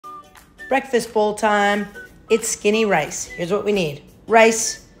breakfast bowl time. It's skinny rice. Here's what we need.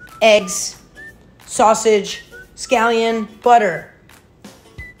 Rice, eggs, sausage, scallion, butter,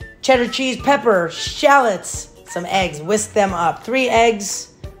 cheddar cheese, pepper, shallots, some eggs. Whisk them up. 3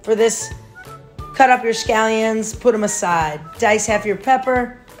 eggs for this. Cut up your scallions, put them aside. Dice half your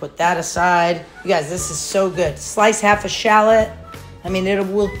pepper, put that aside. You guys, this is so good. Slice half a shallot. I mean, it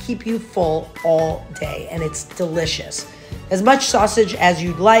will keep you full all day, and it's delicious. As much sausage as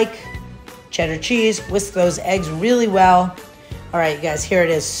you'd like. Cheddar cheese, whisk those eggs really well. All right, you guys, here it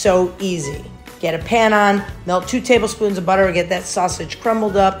is, so easy. Get a pan on, melt 2 tablespoons of butter, get that sausage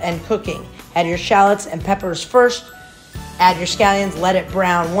crumbled up and cooking. Add your shallots and peppers first. Add your scallions, let it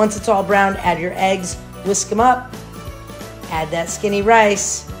brown. Once it's all browned, add your eggs, whisk them up. Add that skinny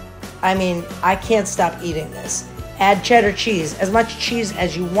rice. I mean, I can't stop eating this. Add cheddar cheese, as much cheese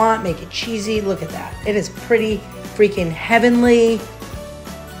as you want, make it cheesy. Look at that, it is pretty freaking heavenly.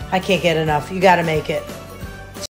 I can't get enough, you gotta make it.